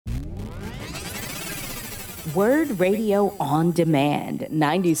Word Radio on Demand,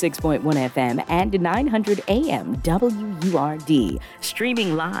 96.1 FM and 900 AM WURD,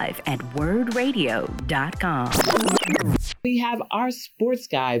 streaming live at wordradio.com. We have our sports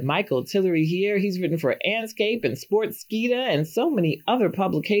guy, Michael Tillery, here. He's written for Andscape and Sportskeeda and so many other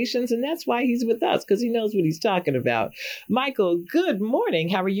publications, and that's why he's with us, because he knows what he's talking about. Michael, good morning.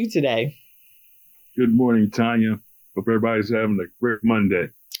 How are you today? Good morning, Tonya. Hope everybody's having a great Monday.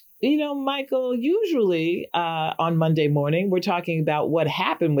 You know, Michael, usually on Monday morning, we're talking about what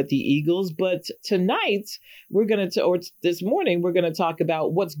happened with the Eagles. But tonight, this morning, we're going to talk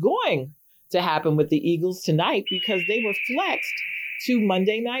about what's going to happen with the Eagles tonight, because they were flexed to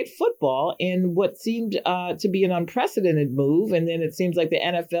Monday Night Football in what seemed to be an unprecedented move. And then it seems like the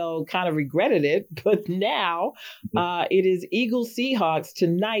NFL kind of regretted it. But now it is Eagles Seahawks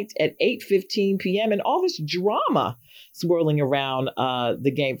tonight at 8:15 p.m. and all this drama swirling around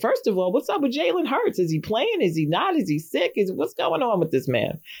the game. First of all, what's up with Jalen Hurts? Is he playing? Is he not? Is he sick? What's going on with this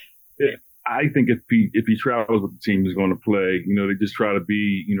man? Yeah, I think if he travels with the team, he's going to play. You know, they just try to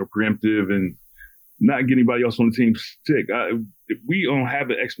be, preemptive and not get anybody else on the team sick. We don't have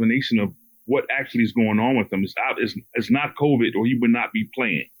an explanation of what actually is going on with him. It's not COVID, or he would not be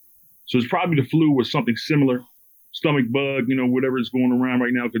playing. So it's probably the flu or something similar, stomach bug, whatever is going around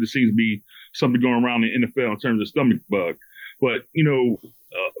right now, because it seems to be something going around in the NFL in terms of stomach bug. But,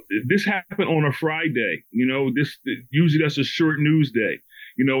 this happened on a Friday. Usually that's a short news day.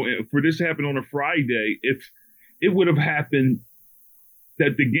 And for this to happen on a Friday, if it would have happened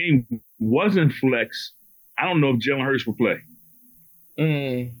that the game wasn't flexed, I don't know if Jalen Hurts will play.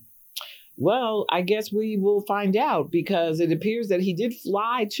 Well, I guess we will find out, because it appears that he did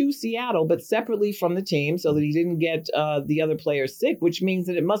fly to Seattle, but separately from the team, so that he didn't get the other players sick, which means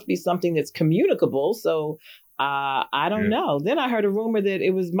that it must be something that's communicable. So I don't know. Then I heard a rumor that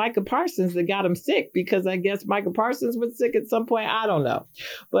it was Micah Parsons that got him sick, because I guess Micah Parsons was sick at some point. I don't know.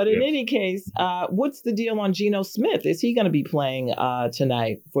 But in any case, what's the deal on Geno Smith? Is he going to be playing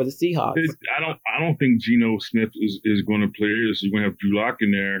tonight for the Seahawks? I don't think Geno Smith is going to play. So you're going to have Drew Lock in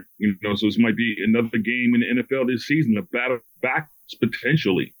there. So this might be another game in the NFL this season, a battle back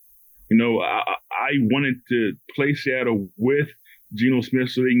potentially. I wanted to play Seattle with Geno Smith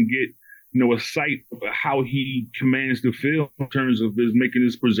so they can get a sight of how he commands the field in terms of making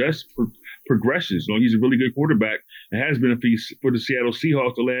his progressions. He's a really good quarterback and has been for the Seattle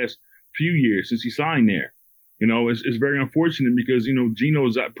Seahawks the last few years since he signed there. It's very unfortunate because,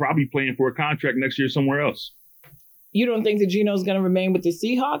 Geno's probably playing for a contract next year somewhere else. You don't think that Geno's going to remain with the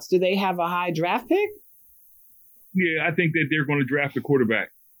Seahawks? Do they have a high draft pick? Yeah, I think that they're going to draft a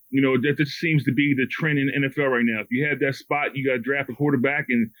quarterback. That just seems to be the trend in the NFL right now. If you have that spot, you got to draft a quarterback.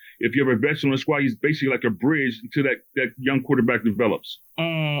 And if you have a veteran on the squad, he's basically like a bridge until that young quarterback develops.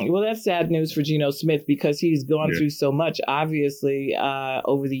 Well, that's sad news for Geno Smith, because he's gone through so much, obviously,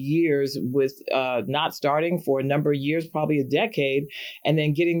 over the years with not starting for a number of years, probably a decade, and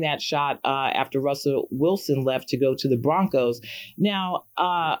then getting that shot after Russell Wilson left to go to the Broncos. Now,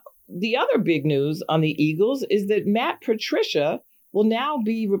 the other big news on the Eagles is that Matt Patricia will now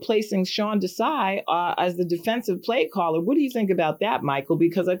be replacing Sean Desai as the defensive play caller. What do you think about that, Michael?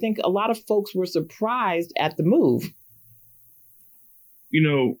 Because I think a lot of folks were surprised at the move.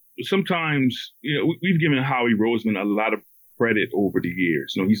 Sometimes, we've given Howie Roseman a lot of credit over the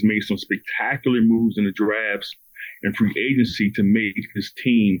years. He's made some spectacular moves in the drafts and free agency to make his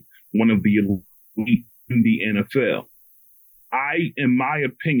team one of the elite in the NFL. I, in my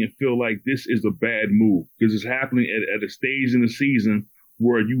opinion, feel like this is a bad move because it's happening at a stage in the season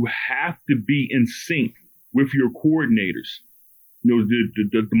where you have to be in sync with your coordinators.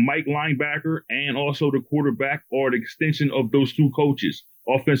 The Mike linebacker and also the quarterback are the extension of those two coaches,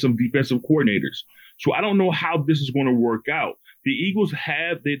 offensive, defensive coordinators. So I don't know how this is going to work out. The Eagles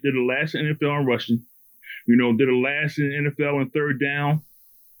they're the last in NFL in rushing. They're the last in NFL in third down.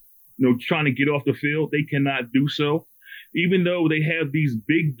 Trying to get off the field. They cannot do so. Even though they have these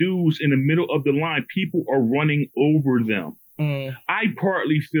big dudes in the middle of the line, people are running over them. I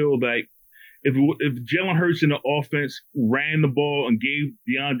partly feel like if Jalen Hurts in the offense ran the ball and gave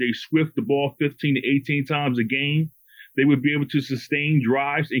DeAndre Swift the ball 15 to 18 times a game, they would be able to sustain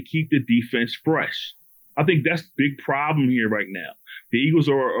drives and keep the defense fresh. I think that's the big problem here right now. The Eagles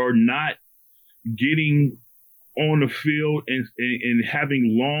are not getting on the field and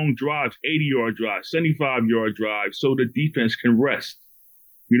having long drives, 80-yard drives, 75-yard drives, so the defense can rest.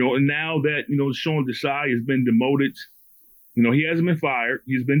 And now that, Sean Desai has been demoted, he hasn't been fired.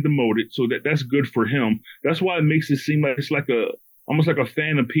 He's been demoted, so that's good for him. That's why it makes it seem like it's like almost like a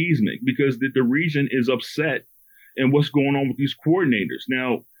fan appeasement, because the region is upset and what's going on with these coordinators.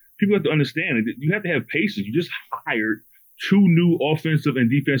 Now, people have to understand that you have to have patience. You just hired 2 new offensive and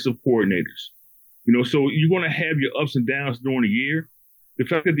defensive coordinators. So you're going to have your ups and downs during the year. The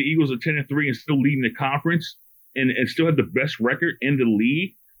fact that the Eagles are 10-3 and still leading the conference and still have the best record in the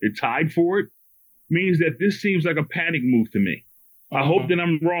league, they're tied for it, means that this seems like a panic move to me. I hope that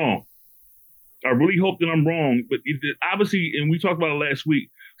I'm wrong. I really hope that I'm wrong. But obviously, and we talked about it last week,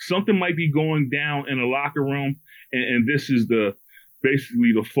 something might be going down in the locker room, and this is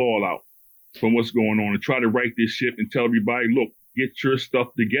basically the fallout from what's going on, and try to right this ship and tell everybody, look, get your stuff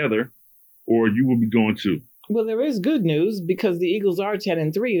together or you will be going too. Well, there is good news because the Eagles are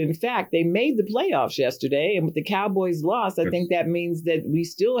 10-3. In fact, they made the playoffs yesterday, and with the Cowboys' loss, I think that means that we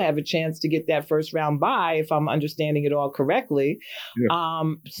still have a chance to get that first round bye, if I'm understanding it all correctly. Yeah.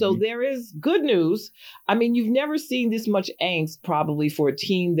 So there is good news. I mean, you've never seen this much angst probably for a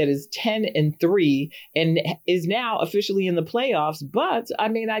team that is 10-3 and is now officially in the playoffs. But I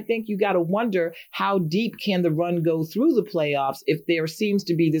mean, I think you got to wonder how deep can the run go through the playoffs if there seems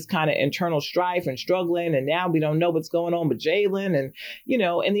to be this kind of internal strife and struggling, and now we don't know what's going on with Jalen. And,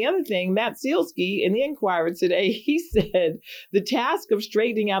 and the other thing, Matt Sealski in the Inquirer today, he said the task of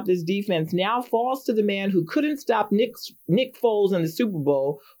straightening out this defense now falls to the man who couldn't stop Nick Foles in the Super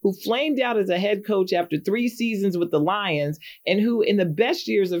Bowl, who flamed out as a head coach after 3 seasons with the Lions, and who in the best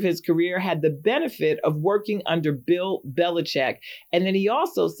years of his career had the benefit of working under Bill Belichick. And then he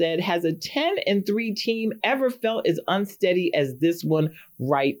also said, has a 10-3 team ever felt as unsteady as this one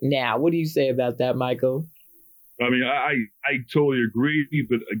right now? What do you say about that, Michael? I mean, I totally agree,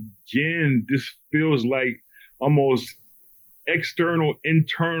 but again, this feels like almost external,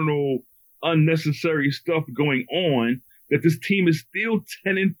 internal, unnecessary stuff going on, that this team is still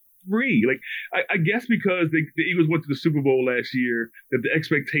 10-3. Like, I guess because the Eagles went to the Super Bowl last year, that the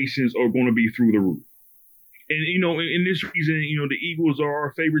expectations are going to be through the roof. And, in this reason, the Eagles are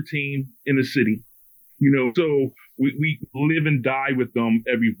our favorite team in the city. So we live and die with them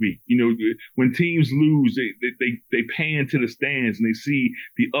every week. When teams lose, they pan to the stands and they see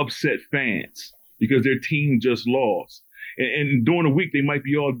the upset fans because their team just lost. And during the week, they might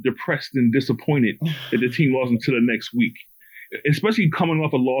be all depressed and disappointed that the team lost until the next week. Especially coming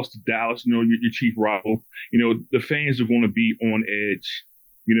off a loss to Dallas, your chief rival. The fans are going to be on edge.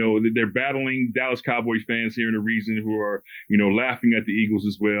 They're battling Dallas Cowboys fans here in the region who are, laughing at the Eagles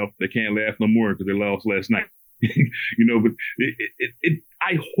as well. They can't laugh no more because they lost last night. But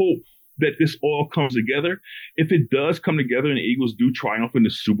I hope that this all comes together. If it does come together and the Eagles do triumph in the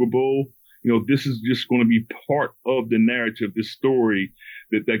Super Bowl, this is just going to be part of the narrative, the story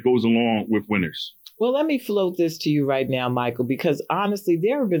that goes along with winners. Well, let me float this to you right now, Michael, because honestly,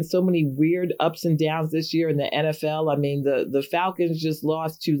 there have been so many weird ups and downs this year in the NFL. I mean, the Falcons just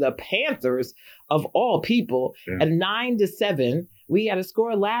lost to the Panthers, of all people, at 9-7. We had a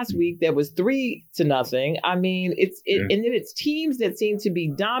score last week that was 3-0. I mean, and then it's teams that seem to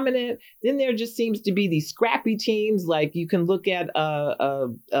be dominant. Then there just seems to be these scrappy teams, like you can look at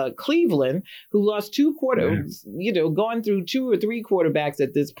Cleveland, who lost 2 quarters, going through 2 or 3 quarterbacks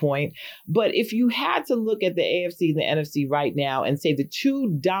at this point. But if you had to look at the AFC and the NFC right now and say the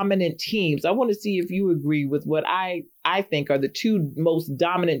 2 dominant teams, I want to see if you agree with what I think are the 2 most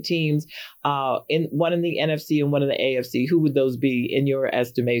dominant teams, one in the NFC and one in the AFC. Who would those be in your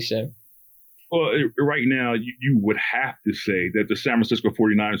estimation? Well, right now, you would have to say that the San Francisco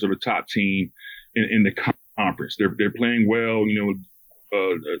 49ers are the top team in the conference. They're playing well.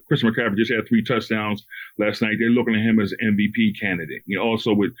 Christian McCaffrey just had 3 touchdowns last night. They're looking at him as an MVP candidate.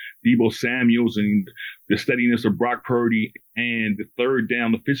 Also with Deebo Samuels and the steadiness of Brock Purdy and the third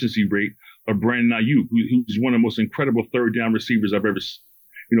down efficiency rate of Brandon Ayuk, who's one of the most incredible third down receivers I've ever seen.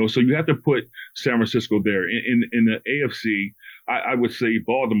 So you have to put San Francisco there. In the AFC, I would say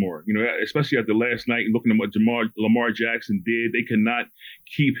Baltimore, especially after last night, looking at what Lamar Jackson did, they cannot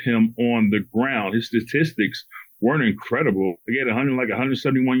keep him on the ground. His statistics weren't incredible. He had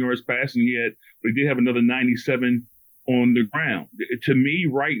 171 yards passing, but he did have another 97 on the ground. To me,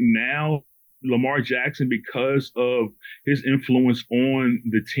 right now, Lamar Jackson, because of his influence on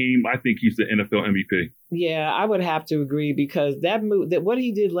the team, I think he's the NFL MVP. Yeah, I would have to agree, because that move, that what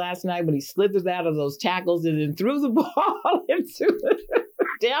he did last night when he slithered out of those tackles and then threw the ball into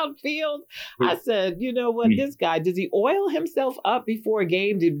downfield, I said, you know what, this guy, does he oil himself up before a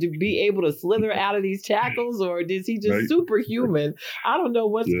game to be able to slither out of these tackles, or is he just superhuman? I don't know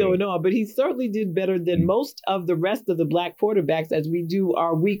what's going on, but he certainly did better than most of the rest of the black quarterbacks as we do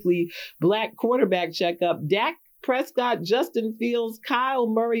our weekly black quarterback checkup. Dak Prescott, Justin Fields, Kyle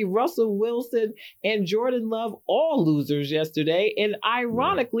Murray, Russell Wilson, and Jordan Love, all losers yesterday. And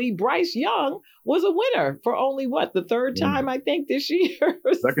ironically, Bryce Young was a winner for only the third time, I think, this year.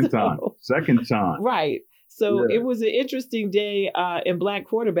 Second time. Right. So it was an interesting day in Black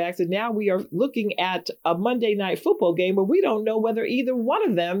quarterbacks. And now we are looking at a Monday night football game where we don't know whether either one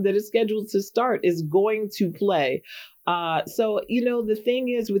of them that is scheduled to start is going to play. So, the thing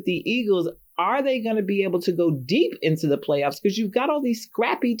is with the Eagles, are they going to be able to go deep into the playoffs? Because you've got all these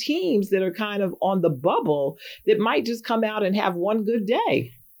scrappy teams that are kind of on the bubble that might just come out and have one good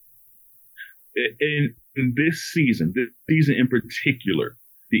day. In this season in particular,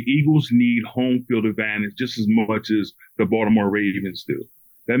 the Eagles need home field advantage just as much as the Baltimore Ravens do.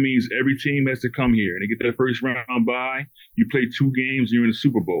 That means every team has to come here and they get their first round bye. You play 2 games, you're in the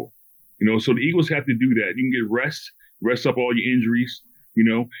Super Bowl. So the Eagles have to do that. You can get rest up all your injuries,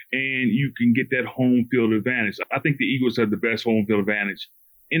 and you can get that home field advantage. I think the Eagles have the best home field advantage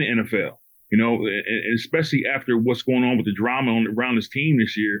in the NFL, and especially after what's going on with the drama around this team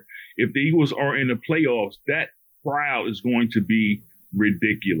this year. If the Eagles are in the playoffs, that crowd is going to be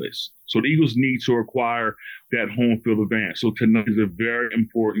ridiculous. So the Eagles need to acquire that home field advantage. So tonight is a very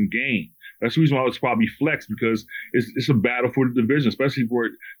important game. That's the reason why it's probably flexed, because it's a battle for the division, especially for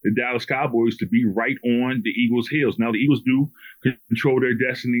the Dallas Cowboys to be right on the Eagles' heels. Now, the Eagles do control their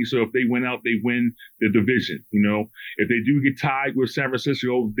destiny, so if they win out, they win the division. If they do get tied with San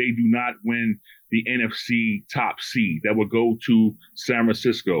Francisco, they do not win the NFC top seed. That will go to San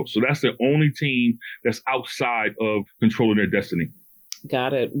Francisco. So that's the only team that's outside of controlling their destiny.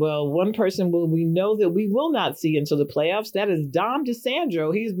 Got it. Well, one person we know that we will not see until the playoffs. That is Dom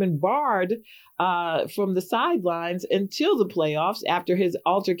DeSandro. He's been barred from the sidelines until the playoffs after his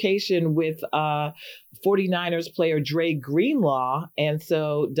altercation with 49ers player Dre Greenlaw. And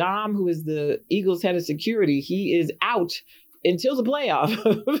so Dom, who is the Eagles head of security, he is out until the playoff.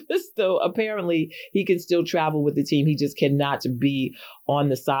 So apparently he can still travel with the team. He just cannot be on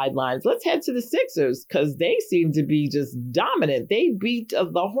the sidelines. Let's head to the Sixers because they seem to be just dominant. They beat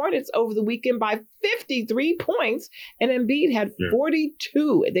the Hornets over the weekend by 53 points, and Embiid had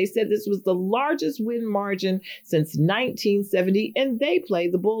 42. They said this was the largest win margin since 1970, and they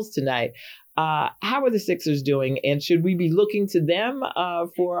play the Bulls tonight. How are the Sixers doing, and should we be looking to them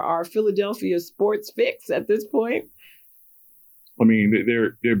for our Philadelphia sports fix at this point? I mean,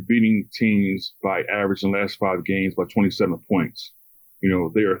 they're beating teams by average in the last 5 games by 27 points. They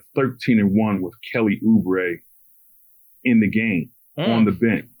are 13-1 with Kelly Oubre in the game on the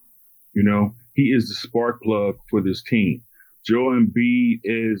bench. He is the spark plug for this team. Joel Embiid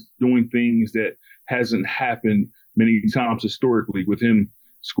is doing things that hasn't happened many times historically, with him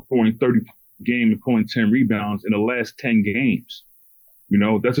scoring 30 games and pulling 10 rebounds in the last 10 games.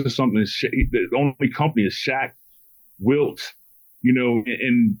 That's just something the only company is Shaq, Wilt,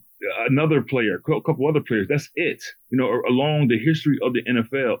 and another player, a couple other players. That's it, along the history of the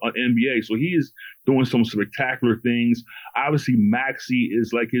NFL, NBA. So he is doing some spectacular things. Obviously, Maxey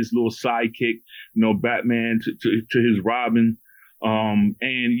is like his little sidekick, Batman to his Robin. And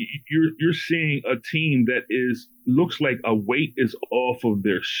you're seeing a team that looks like a weight is off of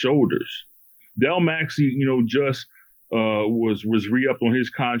their shoulders. Del Maxey, just was re-upped on his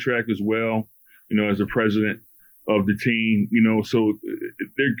contract as well, as a president of the team, so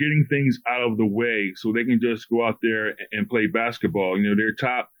they're getting things out of the way so they can just go out there and play basketball. They're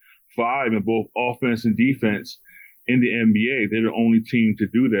top 5 in both offense and defense in the NBA. They're the only team to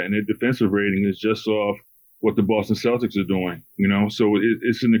do that, and their defensive rating is just off what the Boston Celtics are doing. So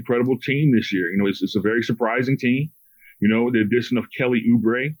it's an incredible team this year. It's a very surprising team. The addition of Kelly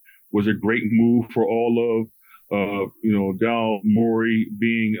Oubre was a great move for all of Daryl Morey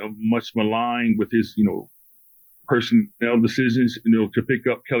being much maligned with his personnel decisions. To pick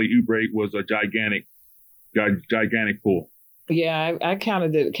up Kelly Oubre was a gigantic pull. Yeah, I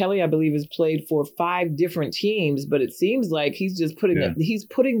counted that Kelly, I believe, has played for 5 different teams, but it seems like he's just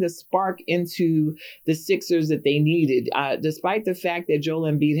putting the spark into the Sixers that they needed. Despite the fact that Joel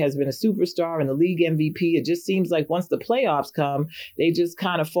Embiid has been a superstar and the league MVP, it just seems like once the playoffs come, they just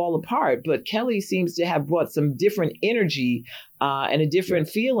kind of fall apart. But Kelly seems to have brought some different energy and a different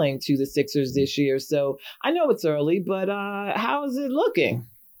feeling to the Sixers this year. So I know it's early, but how is it looking?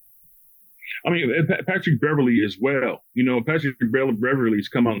 I mean, Patrick Beverley as well. Patrick Beverley's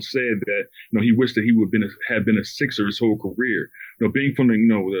come out and said that, he wished that he would have been a Sixer his whole career. Being from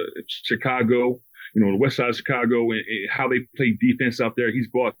the Chicago, the west side of Chicago, and how they play defense out there, he's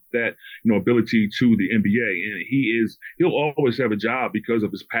brought that, ability to the NBA. And he'll always have a job because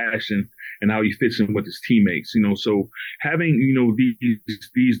of his passion and how he fits in with his teammates. So having,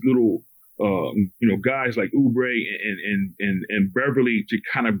 these little guys like Oubre and Beverly to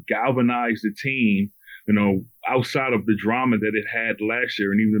kind of galvanize the team, outside of the drama that it had last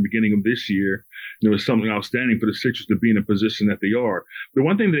year and even the beginning of this year. There was something outstanding for the Sixers to be in the position that they are. The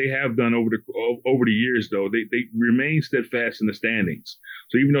one thing that they have done over the years, though, they remain steadfast in the standings.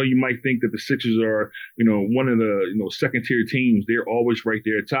 So even though you might think that the Sixers are, one of the, second tier teams, they're always right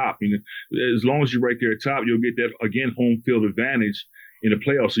there at top. As long as you're right there at top, you'll get that, again, home field advantage in the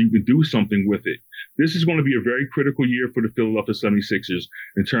playoffs, so you can do something with it. This is going to be a very critical year for the Philadelphia 76ers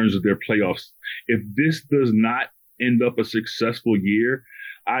in terms of their playoffs. If this does not end up a successful year,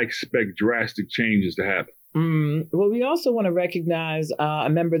 I expect drastic changes to happen. Well, we also want to recognize a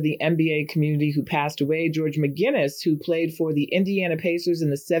member of the NBA community who passed away, George McGinnis, who played for the Indiana Pacers in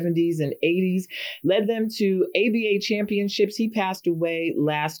the 70s and 80s, led them to ABA championships. He passed away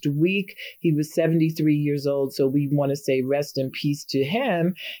last week. He was 73 years old, so we want to say rest in peace to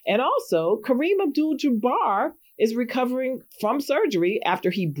him. And also, Kareem Abdul-Jabbar is recovering from surgery after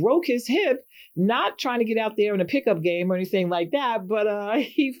he broke his hip, not trying to get out there in a pickup game or anything like that, but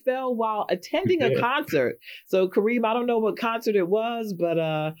he fell while attending a concert. So Kareem, I don't know what concert it was, but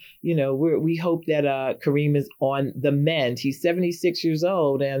we hope that Kareem is on the mend. He's 76 years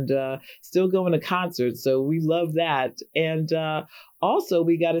old and still going to concerts, so we love that. And also,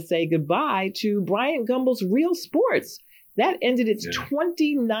 we got to say goodbye to Bryant Gumbel's Real Sports. That ended its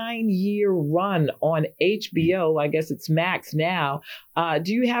 29-year run on HBO. I guess it's Max now.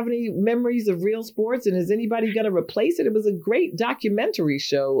 Do you have any memories of Real Sports? And is anybody going to replace it? It was a great documentary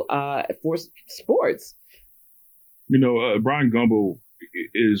show for sports. Brian Gumbel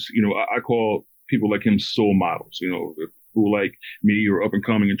is, I call people like him soul models, who like me or up and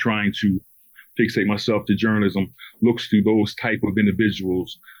coming and trying to fixate myself to journalism, looks to those type of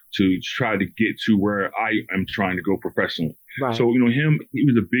individuals to try to get to where I am trying to go professionally. Right. So, he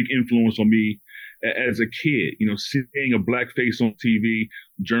was a big influence on me as a kid. Seeing a black face on TV,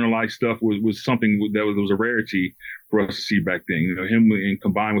 journalized stuff was something that was a rarity for us to see back then. Him and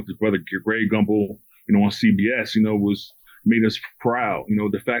combined with his brother Greg Gumbel, on CBS, made us proud.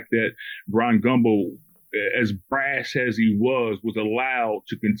 The fact that Brian Gumbel, as brash as he was allowed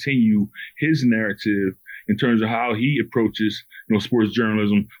to continue his narrative in terms of how he approaches, sports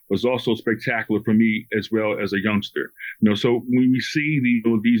journalism was also spectacular for me as well as a youngster. So when we see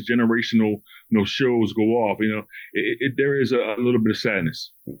these generational, shows go off, there is a little bit of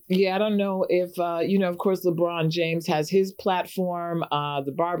sadness. Yeah, I don't know if, of course, LeBron James has his platform,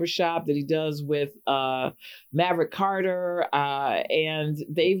 the barbershop that he does with Maverick Carter, and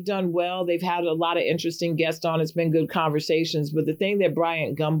they've done well. They've had a lot of interesting guests on. It's been good conversations. But the thing that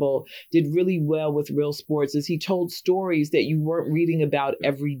Bryant Gumbel did really well with Real Sports is he told stories that you weren't reading about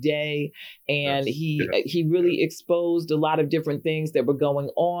every day. And he really exposed a lot of different things that were going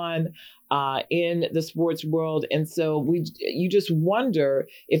on in the sports world. And so you just wonder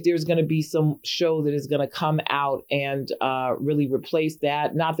if there's going to be some show that is going to come out and really replace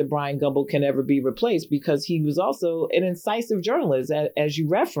that. Not that Brian Gumbel can ever be replaced, because he was also an incisive journalist, as you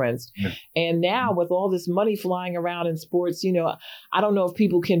referenced. Yeah. And now with all this money flying around in sports, I don't know if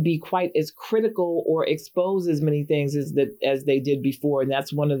people can be quite as critical or expose as many things as they did before. And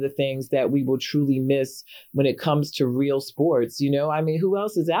that's one of the things that we will truly miss when it comes to Real Sports. Who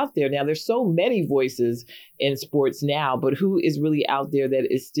else is out there now? There's so many voices in sports now, but who is really out there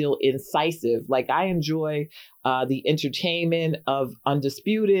that is still incisive? Like, I enjoy the entertainment of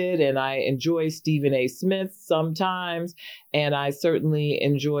Undefeated, and I enjoy Stephen A. Smith sometimes, and I certainly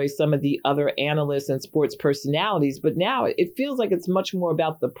enjoy some of the other analysts and sports personalities. But now it feels like it's much more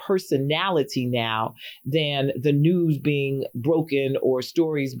about the personality now than the news being broken or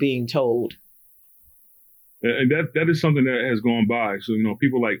stories being told. And that is something that has gone by. So,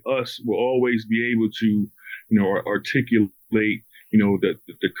 people like us will always be able to, articulate,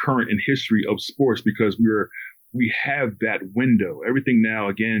 the current and history of sports, because we have that window. Everything now,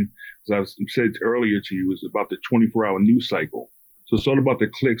 again, as I said earlier to you, is about the 24-hour news cycle. So it's all about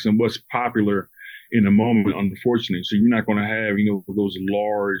the clicks and what's popular in a moment, unfortunately. So you're not going to have, those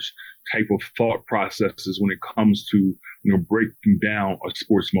large type of thought processes when it comes to, breaking down a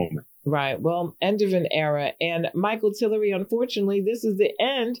sports moment. Right. Well, end of an era. And Michael Tillery, unfortunately, this is the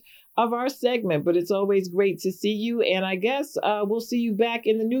end of our segment, but it's always great to see you. And I guess we'll see you back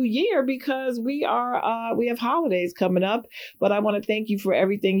in the new year, because we have holidays coming up. But I want to thank you for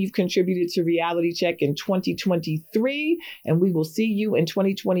everything you've contributed to Reality Check in 2023. And we will see you in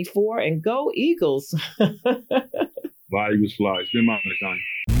 2024. And go Eagles. Fly, Eagles, fly. It's been my time.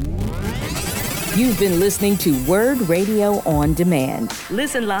 You've been listening to Word Radio On Demand.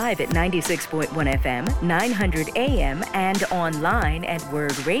 Listen live at 96.1 FM, 900 AM, and online at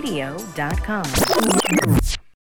wordradio.com.